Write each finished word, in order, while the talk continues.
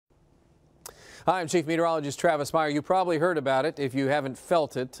Hi, I'm Chief Meteorologist Travis Meyer. You probably heard about it. If you haven't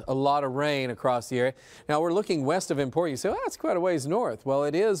felt it, a lot of rain across the area. Now we're looking west of Emporia. You say, well, that's quite a ways north. Well,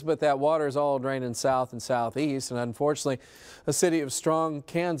 it is, but that water is all draining south and southeast. And unfortunately, a city of Strong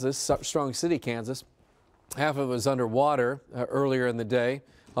City, Kansas, half of it was underwater earlier in the day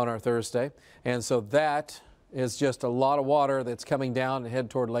on our Thursday. And so that is just a lot of water that's coming down and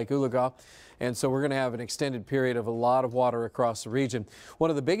head toward Lake Oologah. And so we're going to have an extended period of a lot of water across the region. One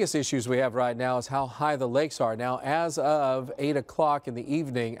of the biggest issues we have right now is how high the lakes are. Now, as of 8 o'clock in the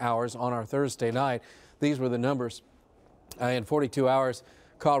evening hours on our Thursday night, these were the numbers. In 42 hours,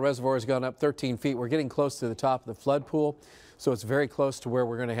 Call Reservoir has gone up 13 feet. We're getting close to the top of the flood pool. So it's very close to where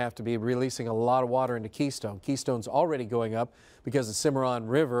we're going to have to be releasing a lot of water into Keystone. Keystone's already going up because the Cimarron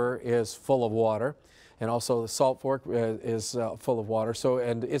River is full of water. And also the Salt Fork is full of water. So,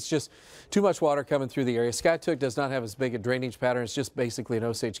 and it's just too much water coming through the area. Skiatook does not have as big a drainage pattern. It's just basically in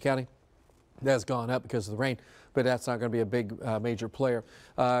Osage County. That's gone up because of the rain, but that's not going to be a big major player.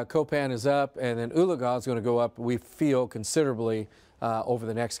 Copan is up, and then Oologah is going to go up, we feel, considerably over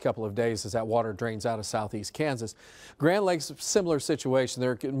the next couple of days as that water drains out of southeast Kansas. Grand Lake's similar situation.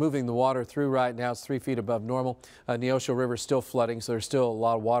 They're moving the water through right now. It's 3 feet above normal. Neosho River is still flooding, so there's still a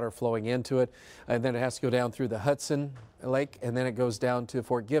lot of water flowing into it. And then it has to go down through the Hudson Lake, and then it goes down to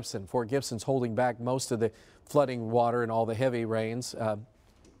Fort Gibson. Fort Gibson's holding back most of the flooding water and all the heavy rains.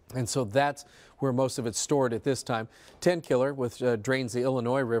 And so that's where most of it's stored at this time. Tenkiller, which drains the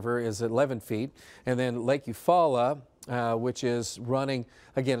Illinois River, is 11 feet. And then Lake Eufaula, which is running,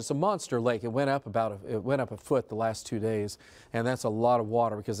 again, it's a monster lake. It went up a foot the last 2 days. And that's a lot of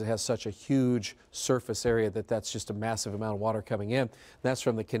water because it has such a huge surface area that's just a massive amount of water coming in. That's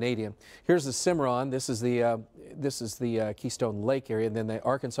from the Canadian. Here's the Cimarron. This is the Keystone Lake area. And then the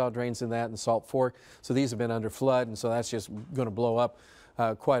Arkansas drains in that and Salt Fork. So these have been under flood. And so that's just going to blow up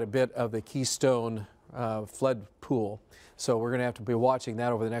quite a bit of the Keystone flood pool. So we're going to have to be watching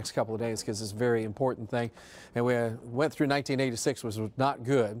that over the next couple of days because it's a very important thing. And we went through 1986, which was not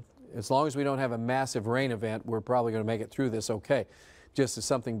good. As long as we don't have a massive rain event, we're probably going to make it through this okay. Just as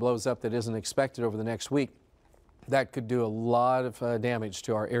something blows up that isn't expected over the next week, that could do a lot of damage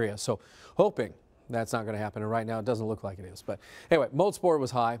to our area. So hoping that's not going to happen, and right now it doesn't look like it is. But anyway, mold spore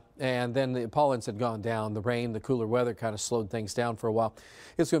was high, and then the pollens had gone down. The rain, the cooler weather kind of slowed things down for a while.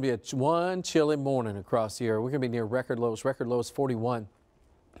 It's going to be one chilly morning across the area. We're going to be near record lows. Record low is 41.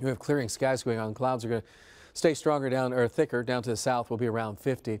 We have clearing skies going on. Clouds are going to stay stronger down, or thicker down to the south. Will be around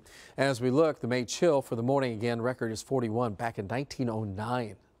 50. And as we look, the May chill for the morning again, record is 41 back in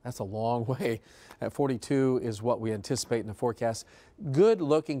 1909. That's a long way. At 42 is what we anticipate in the forecast. Good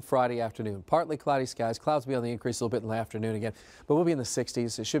looking Friday afternoon. Partly cloudy skies. Clouds will be on the increase a little bit in the afternoon again, but we'll be in the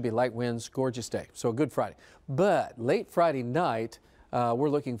 60s. It should be light winds, gorgeous day. So a good Friday. But late Friday night, we're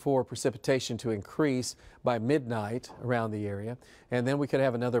looking for precipitation to increase by midnight around the area. And then we could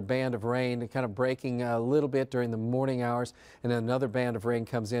have another band of rain kind of breaking a little bit during the morning hours. And then another band of rain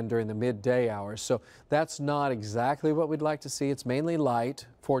comes in during the midday hours. So that's not exactly what we'd like to see. It's mainly light,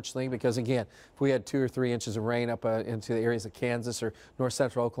 fortunately, because again, if we had 2 or 3 inches of rain up into the areas of Kansas or north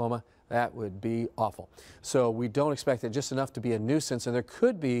central Oklahoma, that would be awful. So we don't expect it, just enough to be a nuisance, and there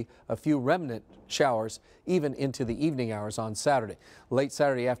could be a few remnant showers even into the evening hours on Saturday. Late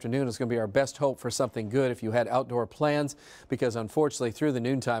Saturday afternoon is going to be our best hope for something good if you had outdoor plans, because unfortunately through the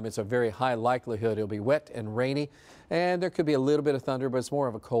noontime it's a very high likelihood it'll be wet and rainy, and there could be a little bit of thunder, but it's more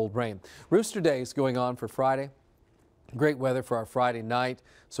of a cold rain. Rooster Days going on for Friday. Great weather for our Friday night,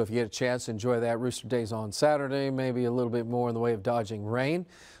 so if you get a chance, enjoy that. Rooster Days on Saturday, maybe a little bit more in the way of dodging rain.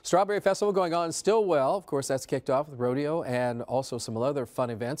 Strawberry Festival going on still well. Of course, that's kicked off with rodeo and also some other fun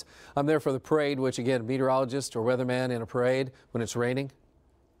events. I'm there for the parade, which again, meteorologist or weatherman in a parade when it's raining.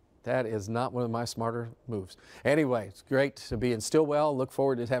 That is not one of my smarter moves. Anyway, it's great to be in Stillwell. Look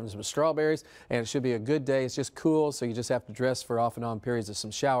forward to having some strawberries, and it should be a good day. It's just cool, so you just have to dress for off and on periods of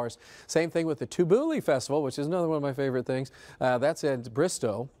some showers. Same thing with the Tabbouleh Festival, which is another one of my favorite things. That's at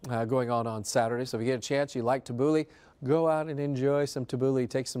Bristow going on Saturday. So if you get a chance, you like Tabbouleh, go out and enjoy some tabbouleh.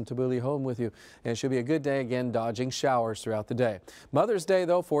 Take some tabbouleh home with you. And it should be a good day, again, dodging showers throughout the day. Mother's Day,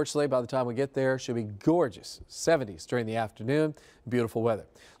 though, fortunately, by the time we get there, should be gorgeous. 70s during the afternoon. Beautiful weather.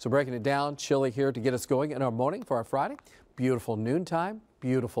 So breaking it down, chilly here to get us going in our morning for our Friday. Beautiful noontime.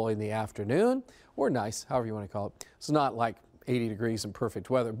 Beautiful in the afternoon. Or nice, however you want to call it. It's not like 80 degrees and perfect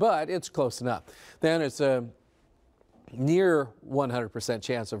weather, but it's close enough. Then it's near 100%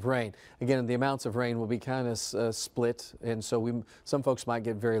 chance of rain. Again, the amounts of rain will be kind of split, and so some folks might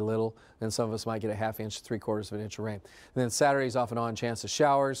get very little, and some of us might get a ½ inch, 3/4 of an inch of rain. And then Saturday's off and on chance of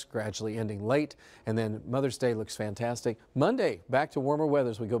showers, gradually ending late, and then Mother's Day looks fantastic. Monday, back to warmer weather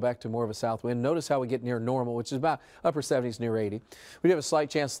as we go back to more of a south wind. Notice how we get near normal, which is about upper 70s, near 80. We do have a slight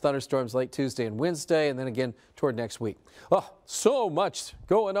chance of thunderstorms late Tuesday and Wednesday, and then again toward next week. Oh, so much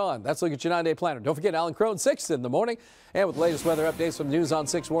going on. That's a look at your 9-day planner. Don't forget Alan Crone, 6 in the morning. And with the latest weather updates from News on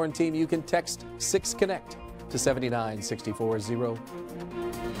 6 Warren team, you can text 6Connect to 79640.